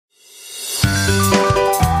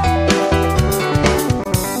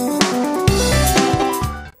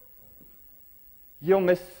you,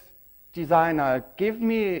 Miss Designer, give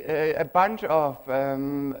me a bunch of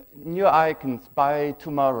new icons by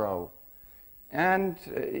tomorrow. And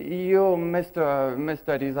you,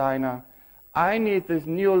 Mr. Designer, I need this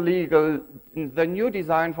the new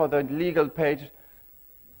design for the legal page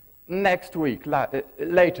next week,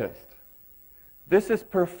 latest. This is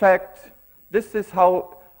perfect. This is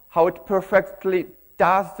how it perfectly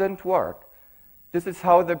doesn't work. This is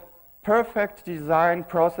how the perfect design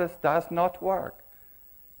process does not work.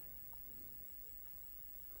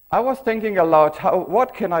 I was thinking aloud,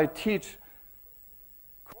 what can I teach?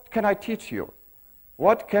 What can I teach you?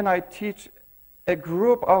 What can I teach a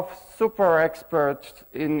group of super experts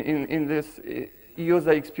in this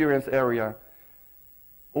user experience area?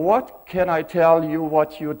 What can I tell you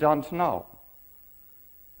what you don't know?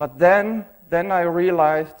 But then I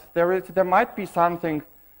realized there might be something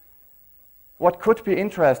what could be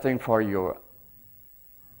interesting for you.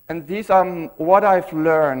 And these are what I've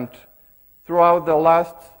learned throughout the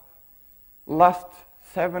last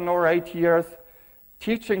 7 or 8 years,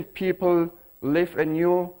 teaching people live a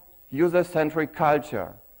new user-centric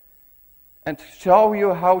culture and show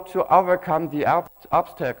you how to overcome the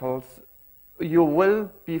obstacles you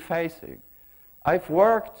will be facing. I've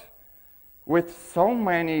worked with so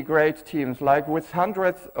many great teams, like with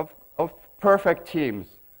hundreds of perfect teams,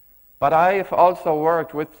 but I've also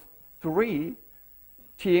worked with 3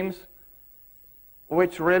 teams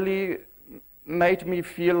which really made me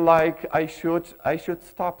feel like I should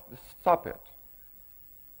stop it.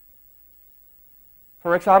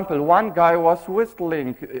 For example, one guy was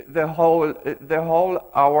whistling the whole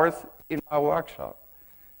hours in our workshop.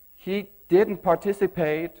 He didn't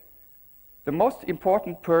participate. The most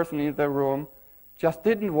important person in the room just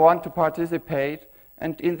didn't want to participate,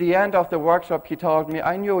 and in the end of the workshop he told me,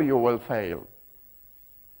 I knew you will fail.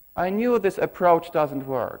 I knew this approach doesn't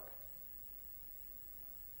work.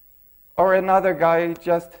 Or another guy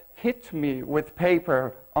just hit me with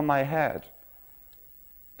paper on my head.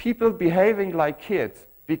 People behaving like kids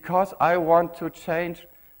because I wanted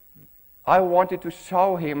to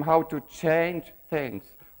show him how to change things,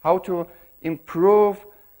 how to improve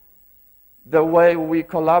the way we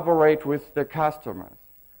collaborate with the customers.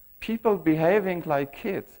 People behaving like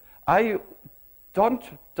kids.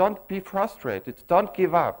 Don't be frustrated, don't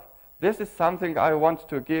give up. This is something I want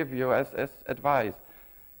to give you as advice.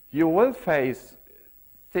 You will face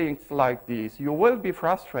things like these. You will be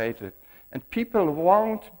frustrated. And people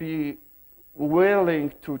won't be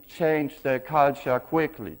willing to change their culture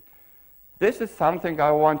quickly. This is something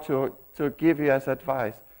I want to give you as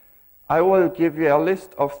advice. I will give you a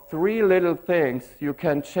list of 3 little things you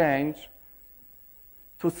can change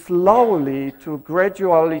to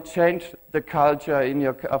gradually change the culture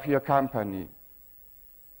of your company.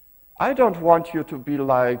 I don't want you to be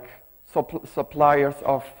like suppliers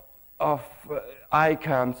of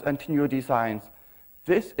icons and new designs.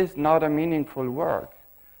 This is not a meaningful work,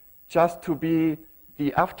 just to be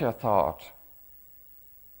the afterthought.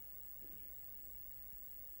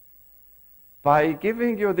 By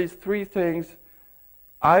giving you these 3 things,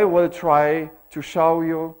 I will try to show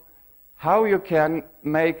you how you can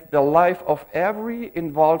make the life of every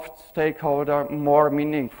involved stakeholder more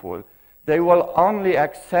meaningful. They will only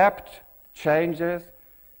accept changes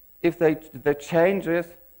if the changes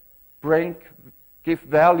give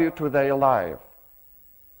value to their life.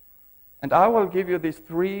 And I will give you these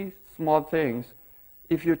 3 small things.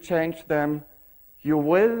 If you change them, you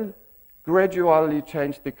will gradually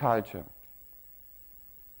change the culture.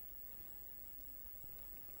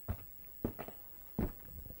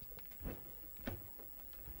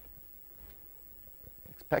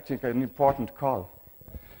 Expecting an important call.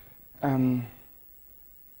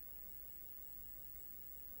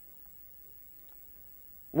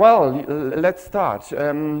 Well, let's start.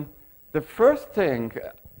 The first thing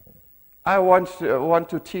I want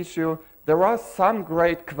to teach you, there are some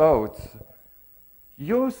great quotes.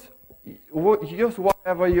 Use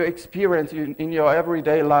whatever you experience in your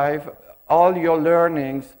everyday life, all your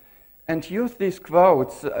learnings, and use these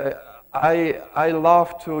quotes. I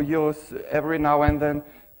love to use every now and then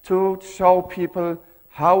to show people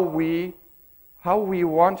how we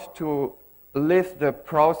want to live the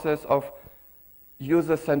process of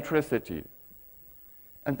user centricity.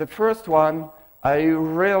 And the first one I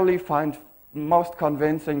really find most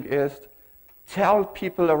convincing is tell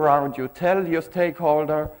people around you, tell your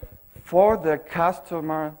stakeholder, for the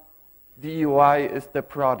customer, the UI is the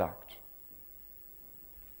product.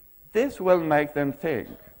 This will make them think.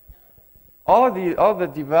 All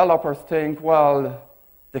the developers think, well,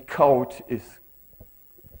 the code is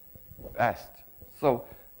best. So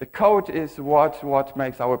the code is what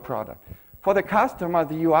makes our product. For the customer,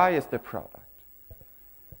 the UI is the product.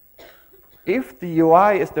 If the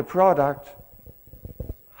UI is the product,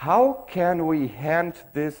 how can we hand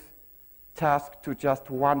this task to just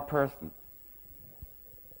one person?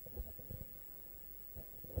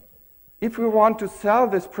 If we want to sell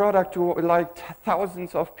this product to like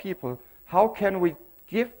thousands of people, how can we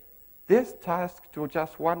give this task to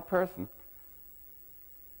just one person?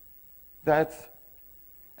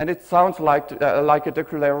 And it sounds like a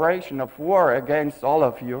declaration of war against all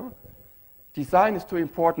of you. Design is too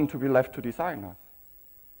important to be left to designers.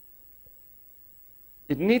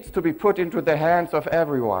 It needs to be put into the hands of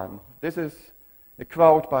everyone. This is a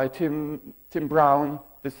quote by Tim Brown,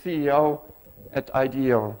 the CEO at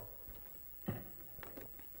IDEO,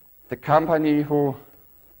 the company who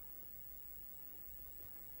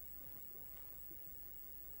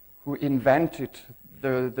invented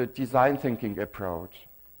the design thinking approach.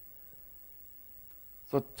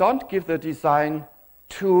 So don't give the design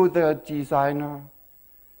to the designer.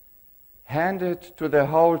 Hand it to the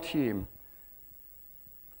whole team.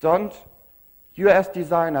 You as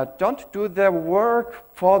designer, don't do the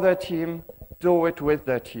work for the team, do it with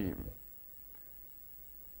the team.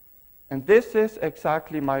 And this is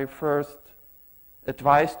exactly my first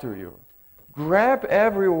advice to you. Grab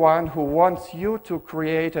everyone who wants you to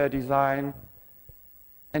create a design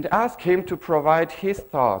and ask him to provide his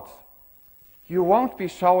thoughts. You won't be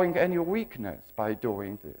showing any weakness by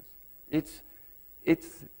doing this.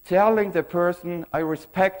 It's telling the person, I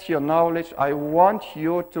respect your knowledge, I want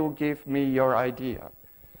you to give me your idea.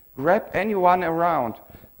 Grab anyone around,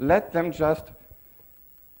 let them just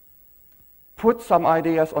put some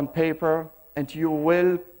ideas on paper, and you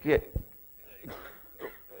will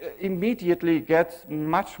immediately get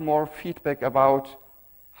much more feedback about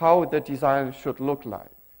how the design should look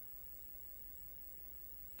like.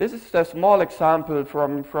 This is a small example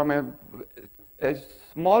from a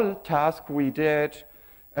small task we did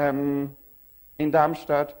in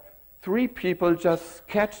Darmstadt. 3 people just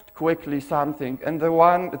sketched quickly something, and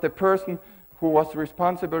the person who was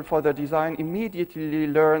responsible for the design immediately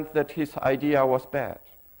learned that his idea was bad.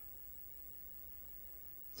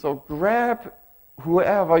 So grab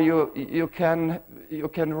whoever you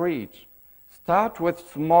can reach. Start with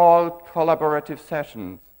small collaborative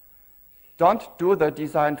sessions. Don't do the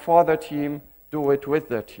design for the team, do it with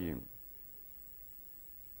the team.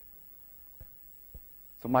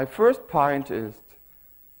 So my first point is,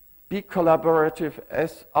 be collaborative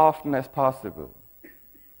as often as possible.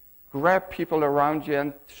 Grab people around you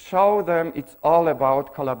and show them it's all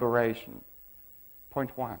about collaboration.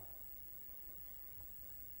 Point 1.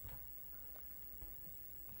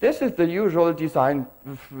 This is the usual design,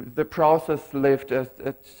 the process lived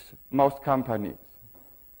at most companies.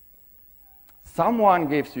 Someone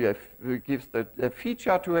gives a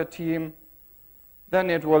feature to a team, then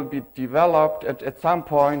it will be developed, and at some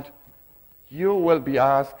point you will be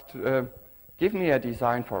asked, give me a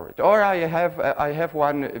design for it, or I have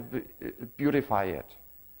one, beautify it,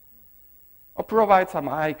 or provide some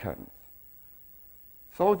icons.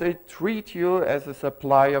 So they treat you as a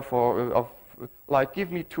supplier like, give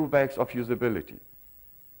me 2 bags of usability.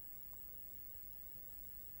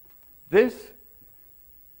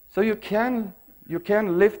 So you can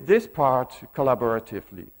lift this part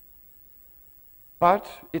collaboratively, but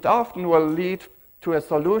it often will lead to a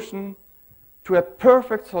solution, to a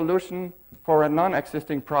perfect solution for a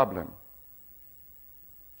non-existing problem.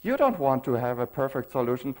 You don't want to have a perfect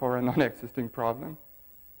solution for a non-existing problem.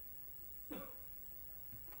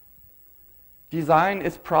 Design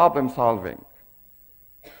is problem solving,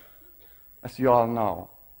 as you all know.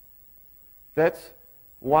 That's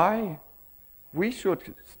why we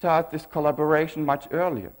should start this collaboration much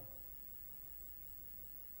earlier.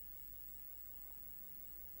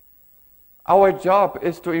 Our job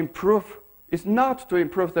is not to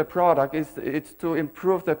improve the product, it's to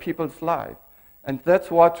improve the people's life. And that's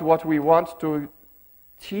what we want to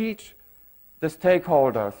teach the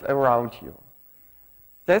stakeholders around you.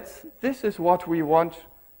 This is what we want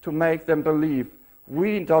to make them believe.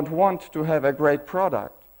 We don't want to have a great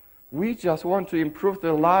product. We just want to improve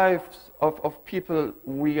the lives of people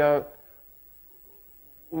we are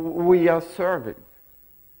serving.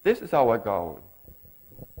 This is our goal.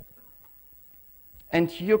 And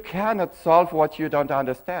you cannot solve what you don't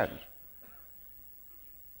understand.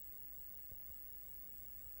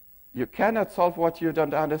 You cannot solve what you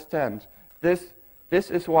don't understand. This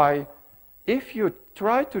is why if you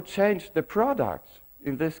try to change the product,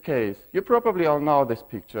 in this case, you probably all know this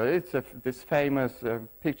picture. It's this famous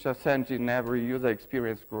picture sent in every user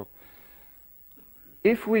experience group.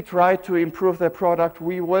 if we try to improve the product,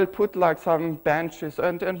 we will put like some benches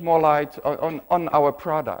and more lights on our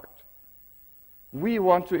product. We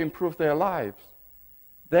want to improve their lives.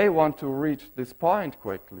 They want to reach this point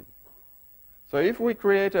quickly. So if we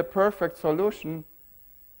create a perfect solution,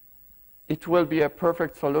 it will be a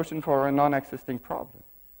perfect solution for a non-existing problem.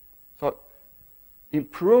 So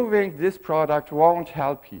improving this product won't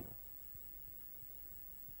help here.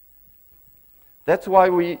 That's why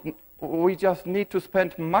we just need to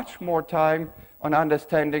spend much more time on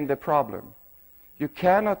understanding the problem. You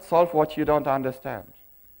cannot solve what you don't understand.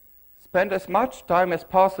 Spend as much time as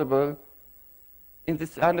possible in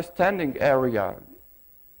this understanding area.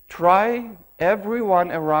 Try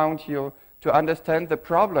everyone around you to understand the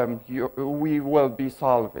problem we will be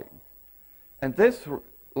solving. And this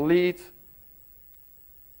leads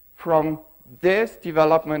from this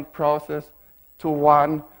development process to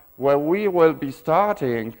one where we will be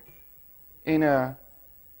starting in a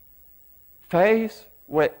phase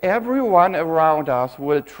where everyone around us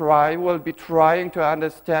will be trying to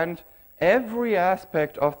understand every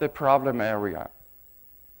aspect of the problem area.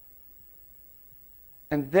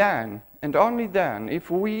 And then, and only then,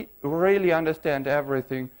 if we really understand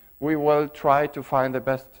everything, we will try to find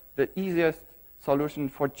the easiest solution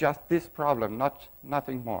for just this problem,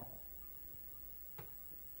 nothing more.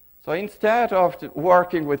 So instead of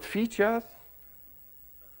working with features,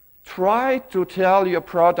 try to tell your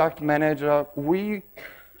product manager,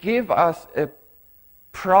 give us a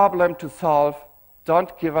problem to solve,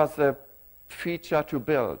 don't give us a feature to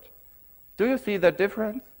build. Do you see the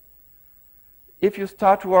difference? If you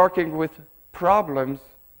start working with problems,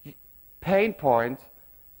 pain points,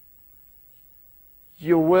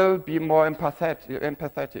 you will be more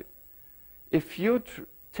empathetic. If you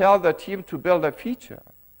tell the team to build a feature,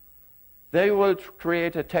 they will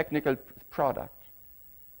create a technical product.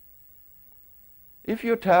 If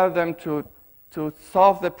you tell them to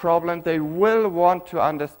solve the problem, they will want to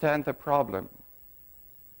understand the problem.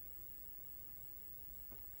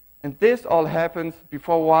 And this all happens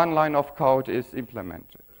before one line of code is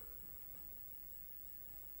implemented.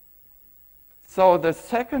 So the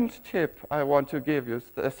second tip I want to give you,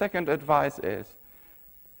 the second advice is,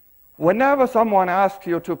 whenever someone asks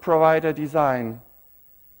you to provide a design,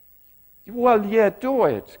 well, yeah, do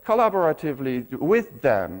it collaboratively with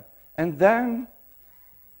them. And then,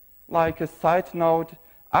 like a side note,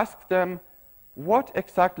 ask them, what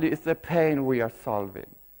exactly is the pain we are solving?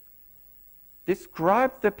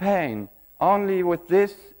 Describe the pain. Only with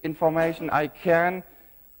this information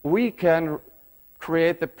we can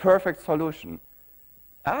create the perfect solution.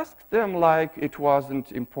 Ask them like it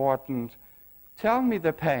wasn't important. Tell me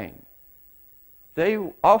the pain. They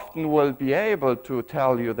often will be able to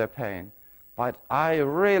tell you the pain. But I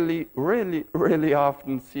really, really, really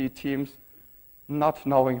often see teams not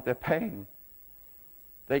knowing the pain.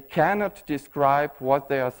 They cannot describe what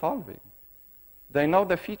they are solving. They know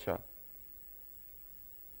the feature.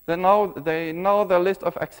 They know the list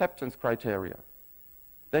of acceptance criteria.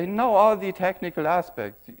 They know all the technical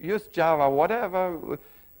aspects. Use Java, whatever.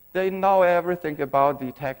 They know everything about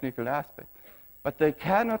the technical aspect. But they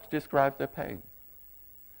cannot describe the pain.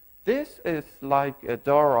 This is like a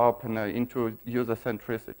door opener into user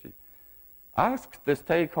centricity. Ask the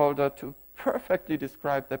stakeholder to perfectly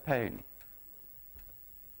describe the pain.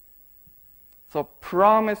 So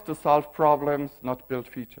promise to solve problems, not build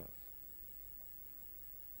features.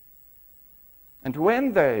 And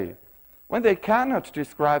when they cannot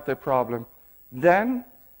describe the problem, then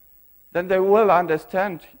they will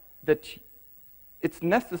understand that it's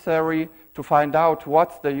necessary to find out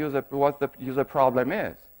what the user problem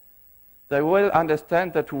is. They will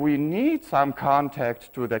understand that we need some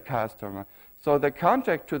contact to the customer. So the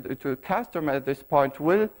contact to the customer at this point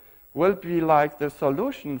will be like the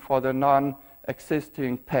solution for the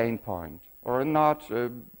non-existing pain point, or not,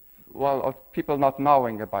 of people not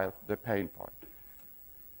knowing about the pain point.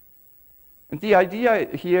 And the idea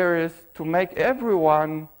here is to make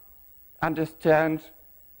everyone understand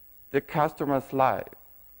the customer's life.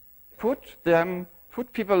 Put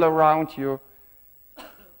people around you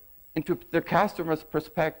into the customer's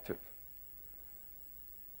perspective.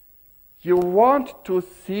 You want to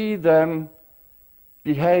see them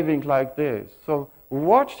behaving like this. So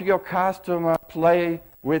watch your customer play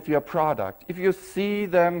with your product. If you see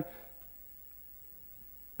them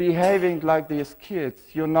behaving like these kids,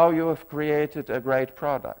 you know you have created a great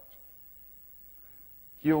product.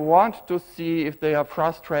 You want to see if they are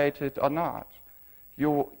frustrated or not.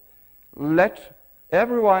 You let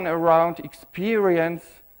everyone around experience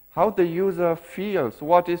how the user feels,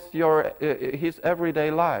 what is his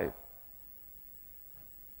everyday life.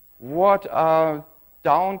 What are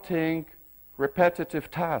daunting,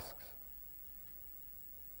 repetitive tasks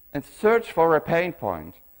and search for a pain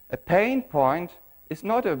point. A pain point is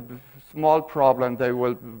not a small problem they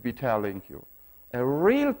will be telling you. A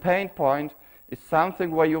real pain point is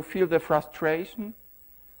something where you feel the frustration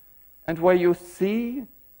and where you see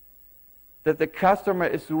that the customer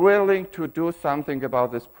is willing to do something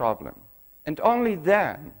about this problem. And only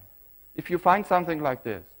then, if you find something like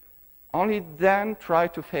this, only then try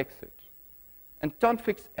to fix it. And don't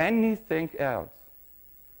fix anything else.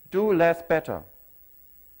 Do less better.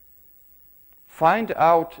 Find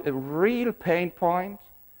out a real pain point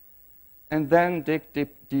and then dig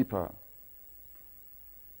deeper.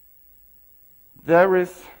 There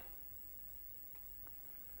is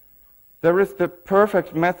the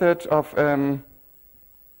perfect method of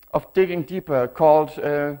digging deeper called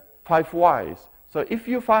 5 whys. So if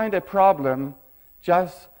you find a problem,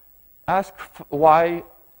 just ask why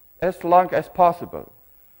as long as possible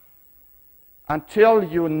until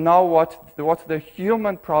you know what the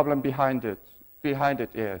human problem behind it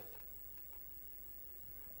is.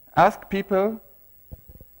 Ask people,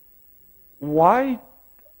 why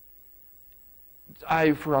are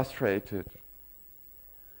you frustrated?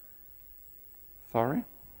 Sorry?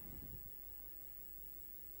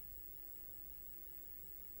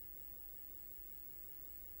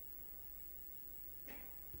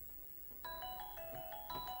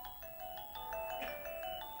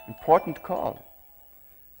 Important call.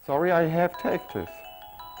 Sorry, I have to take this.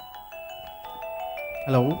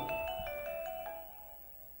 Hello.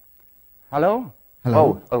 Hello?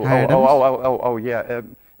 Hello. Oh, yeah.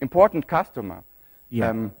 Important customer.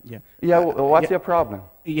 Yeah. What's your problem?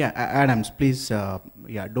 Yeah, Adams, please.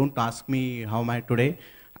 Don't ask me how am I today.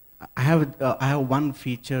 I have one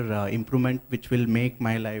feature improvement which will make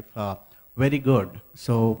my life very good.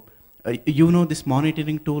 So, you know this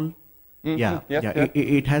monitoring tool. Mm-hmm.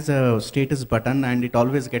 It has a status button and it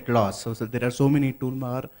always gets lost. So there are so many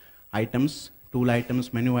toolbar items, tool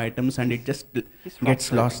items, menu items, and it just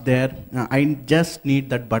gets lost there. I just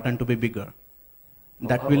need that button to be bigger.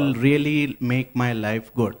 That will really make my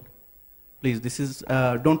life good. Please, this is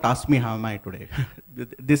don't ask me how am I today.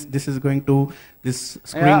 this is going to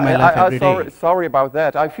screwing my life every day. Sorry about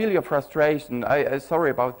that. I feel your frustration.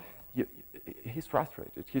 Sorry about you. He's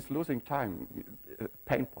frustrated. He's losing time.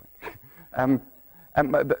 Pain point.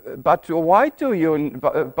 But why do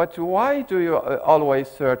you always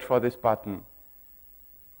search for this button?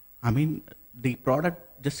 I mean, the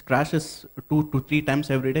product just crashes 2 to 3 times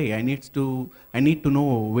every day. I need to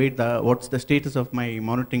know what's the status of my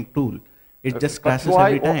monitoring tool. It just crashes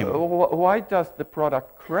every time. Why does the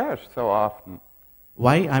product crash so often?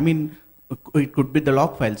 Why? I mean, it could be the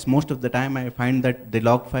log files. Most of the time, I find that the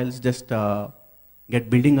log files just get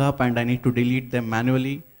building up, and I need to delete them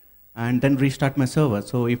manually and then restart my server.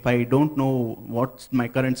 So if I don't know what my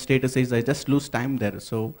current status is, I just lose time there.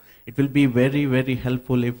 So it will be very, very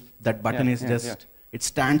helpful if that button is it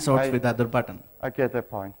stands out with the other button. I get the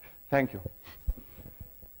point. Thank you.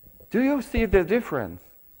 Do you see the difference?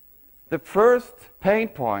 The first pain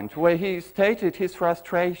point where he stated his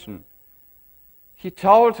frustration, he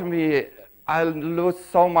told me, I'll lose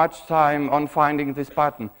so much time on finding this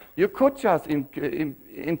button. You could just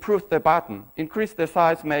improve the button, increase the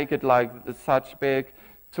size, make it like such big,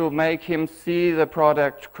 to make him see the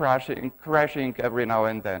product crashing every now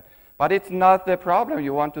and then. But it's not the problem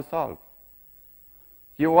you want to solve.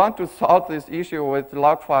 You want to solve this issue with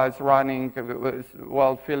log files running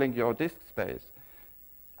while filling your disk space.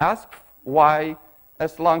 Ask why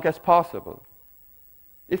as long as possible.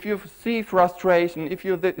 If you see frustration, if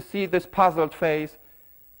you see this puzzled face,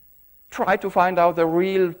 try to find out the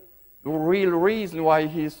real reason why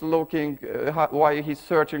he's looking, why he's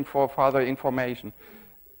searching for further information.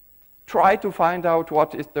 Try to find out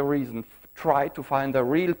what is the reason. Try to find the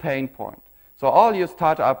real pain point. So all your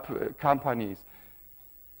startup companies,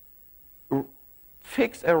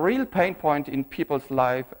 fix a real pain point in people's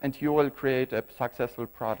life and you will create a successful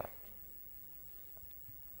product.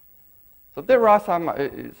 So there are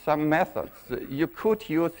some methods you could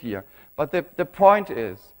use here, but the point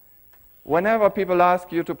is, whenever people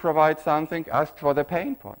ask you to provide something, ask for the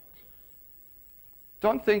pain point.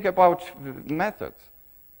 Don't think about methods.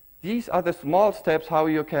 These are the small steps how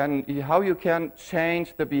you can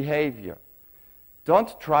change the behavior.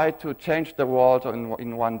 Don't try to change the world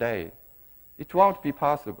in one day. It won't be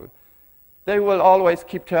possible. They will always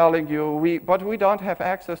keep telling you, but we don't have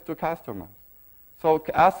access to customers. So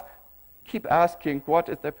keep asking, what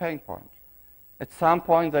is the pain point? At some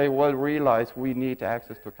point, they will realize we need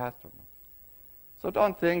access to customers. So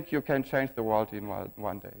don't think you can change the world in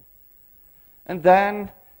one day. And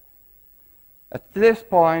then At this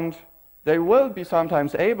point, they will be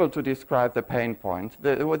sometimes able to describe the pain point.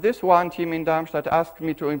 This one team in Darmstadt asked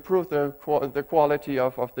me to improve the quality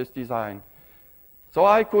of this design. So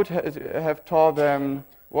I could have told them,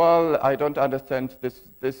 well, I don't understand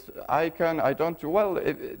this icon, I don't, well,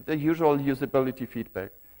 the usual usability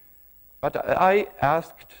feedback. But I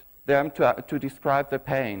asked them to describe the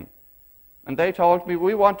pain. And they told me,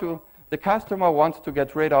 the customer wants to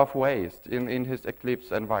get rid of waste in his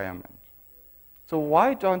Eclipse environment. So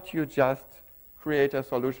why don't you just create a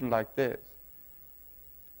solution like this?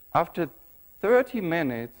 After 30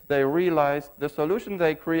 minutes, they realized the solution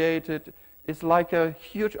they created is like a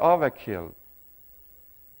huge overkill.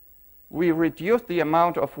 We reduced the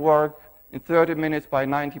amount of work in 30 minutes by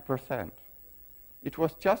 90%. It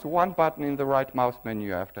was just one button in the right mouse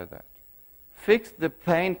menu after that. Fix the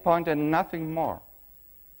pain point and nothing more.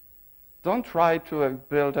 Don't try to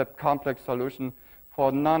build a complex solution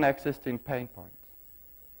for non-existing pain points.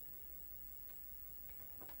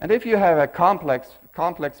 And if you have a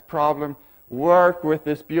complex problem, work with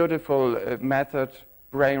this beautiful method,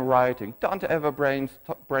 brainwriting. Don't ever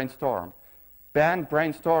brainstorm. Ban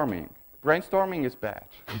brainstorming. Brainstorming is bad.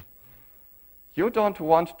 You don't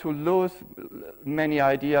want to lose many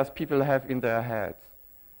ideas people have in their heads.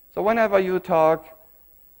 So whenever you talk,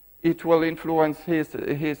 it will influence his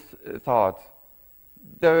thoughts.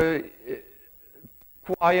 The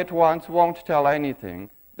quiet ones won't tell anything.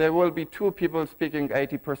 There will be two people speaking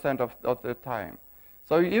 80% of the time.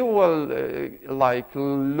 So you will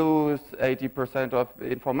lose 80% of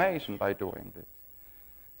information by doing this.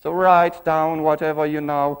 So write down whatever you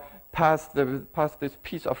know, pass this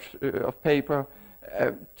piece of paper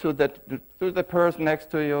to the person next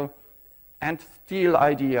to you, and steal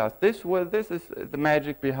ideas. This is the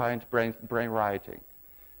magic behind brainwriting.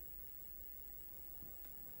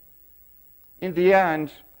 In the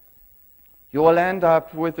end, you will end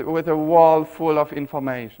up with a wall full of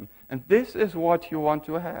information. And this is what you want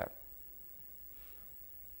to have.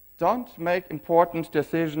 Don't make important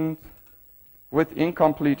decisions with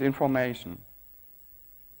incomplete information.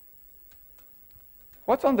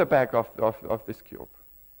 What's on the back of this cube?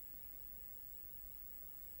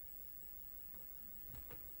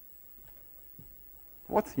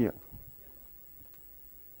 What's here?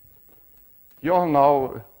 You all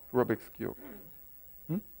know Rubik's Cube.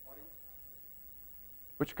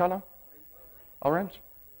 Which color? Orange?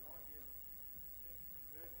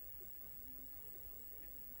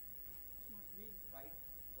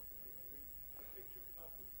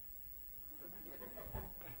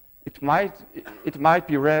 It might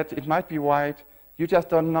be red, it might be white, you just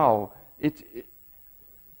don't know.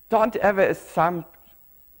 Don't ever assume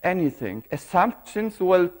anything. Assumptions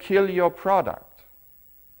will kill your product.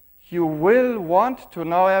 You will want to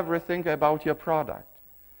know everything about your product.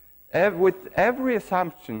 With every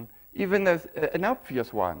assumption, even an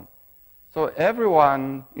obvious one. So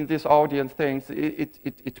everyone in this audience thinks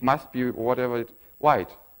it must be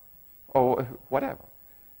white or whatever.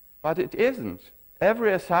 But it isn't.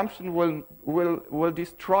 Every assumption will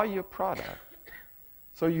destroy your product.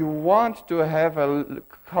 So you want to have a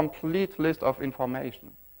complete list of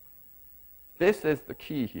information. This is the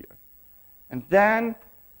key here. And then,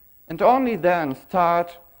 and only then,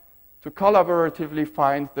 start to collaboratively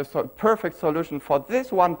find the perfect solution for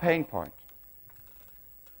this one pain point.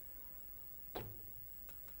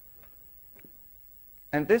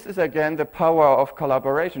 And this is again the power of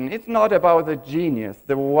collaboration. It's not about the genius,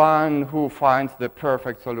 the one who finds the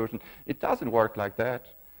perfect solution. It doesn't work like that.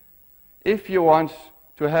 If you want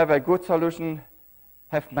to have a good solution,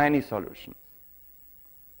 have many solutions.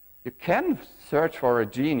 You can search for a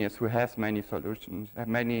genius who has many solutions,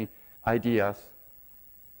 many ideas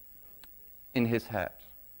in his head.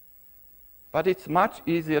 But it's much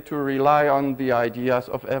easier to rely on the ideas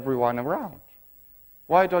of everyone around.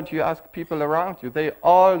 Why don't you ask people around you? They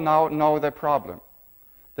all now know the problem.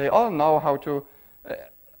 They all know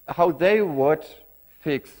how they would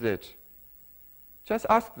fix it. Just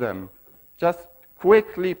ask them. Just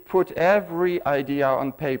quickly put every idea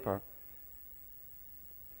on paper.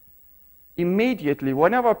 Immediately,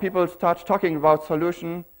 whenever people start talking about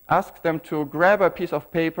solution, ask them to grab a piece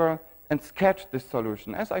of paper and sketch this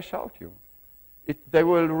solution, as I showed you. They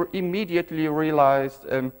will immediately realize,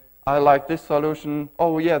 I like this solution.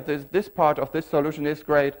 Oh yeah, this part of this solution is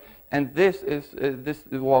great, and this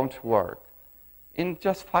won't work. In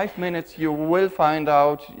just 5 minutes, you will find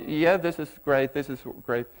out, yeah, this is great, this is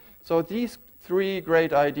great. So these 3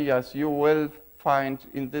 great ideas you will find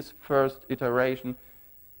in this first iteration,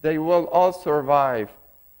 they will all survive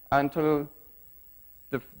until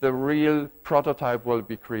the real prototype will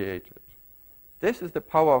be created. This is the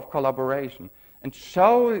power of collaboration. and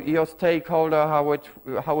show your stakeholder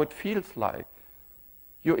how it feels like.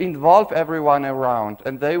 You involve everyone around,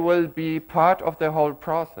 and they will be part of the whole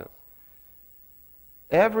process.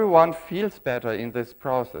 Everyone feels better in this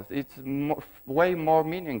process. It's way more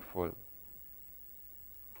meaningful.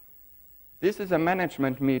 This is a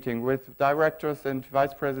management meeting with directors and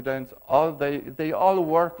vice presidents. They all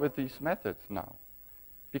work with these methods now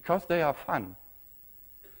because they are fun.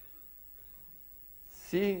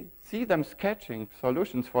 See them sketching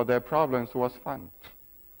solutions for their problems was fun.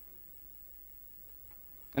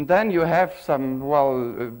 And then you have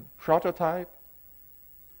some, prototype.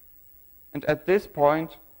 And at this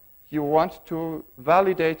point, you want to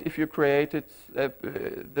validate if you created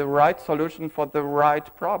the right solution for the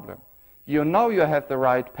right problem. You know you have the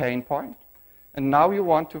right pain point, and now you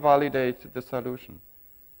want to validate the solution.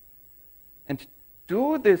 And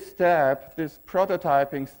do this step, this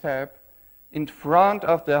prototyping step, in front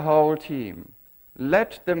of the whole team.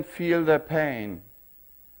 Let them feel the pain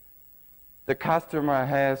the customer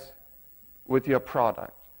has with your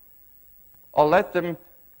product. Or let them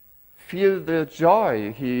feel the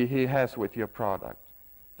joy he has with your product.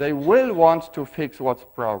 They will want to fix what's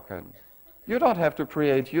broken. You don't have to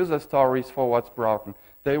create user stories for what's broken.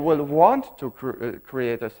 They will want to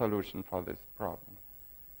create a solution for this problem.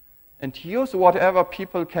 And use whatever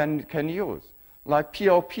people can use, like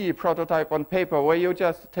POP, prototype on paper, where you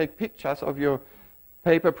just take pictures of your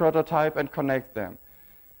paper prototype and connect them.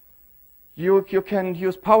 You can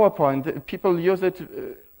use PowerPoint. People use it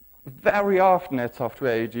very often at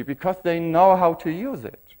Software AG because they know how to use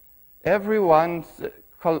it. Everyone's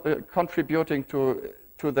contributing to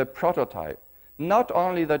the prototype, not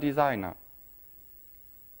only the designer.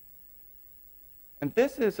 And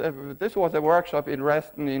this was a workshop in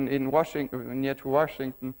Reston, in Washington, near to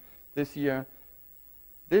Washington, this year.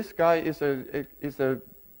 This guy is a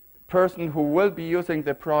person who will be using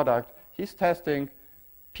the product. He's testing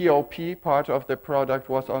POP. Part of the product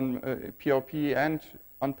was on POP and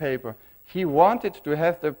on paper. He wanted to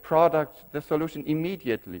have the product, the solution,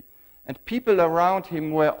 immediately. And people around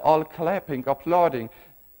him were all clapping, applauding.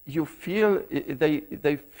 You feel,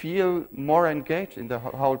 they feel more engaged in the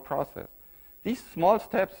whole process. These small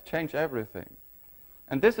steps change everything.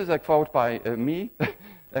 And this is a quote by me.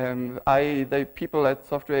 The people at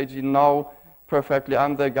Software AG know perfectly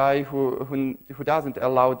I'm the guy who doesn't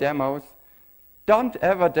allow demos. Don't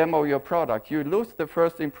ever demo your product. You lose the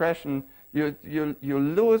first impression. You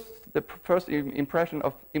lose the first impression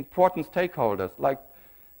of important stakeholders. Like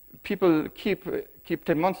people keep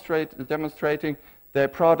demonstrating their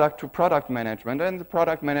product to product management, and the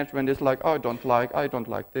product management is like, oh, I don't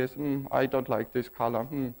like this, I don't like this color.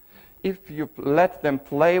 If you let them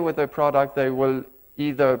play with the product, they will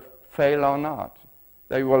either fail or not.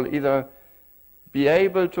 They will either be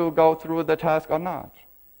able to go through the task or not.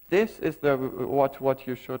 This is what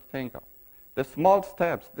you should think of. The small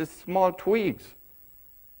steps, the small tweaks.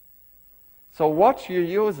 So watch your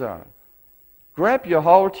user. Grab your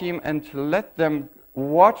whole team and let them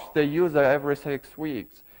watch the user every 6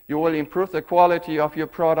 weeks. You will improve the quality of your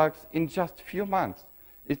products in just a few months.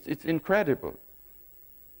 It's incredible.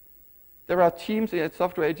 There are teams at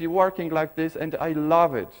Software AG working like this, and I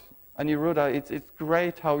love it. Aniruddha, it's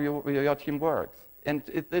great how your team works. And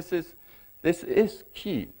this is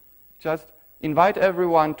key. Just invite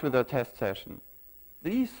everyone to the test session.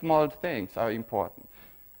 These small things are important.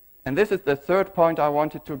 And this is the third point I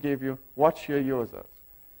wanted to give you. Watch your users.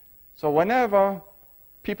 So whenever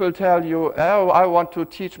people tell you, oh, I want to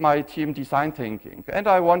teach my team design thinking, and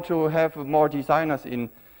I want to have more designers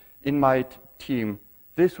in my team,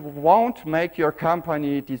 this won't make your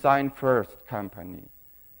company design first company.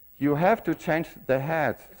 You have to change the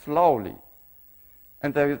heads slowly.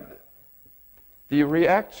 And the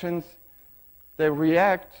reactions, they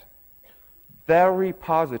react very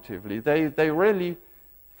positively. They really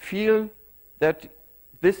feel that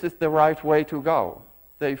this is the right way to go.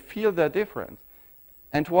 They feel the difference.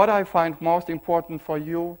 And what I find most important for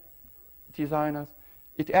you, designers,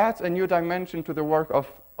 it adds a new dimension to the work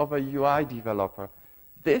of a UI developer.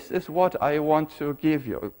 This is what I want to give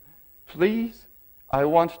you. Please, I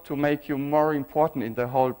want to make you more important in the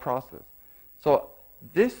whole process. So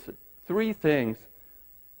these 3 things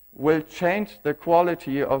will change the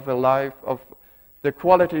quality of the life, of the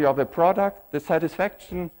quality of the product, the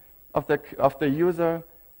satisfaction of the user,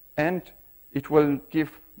 and it will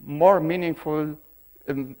give more meaningful,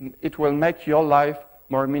 it will make your life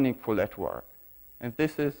more meaningful at work. And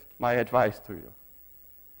this is my advice to you.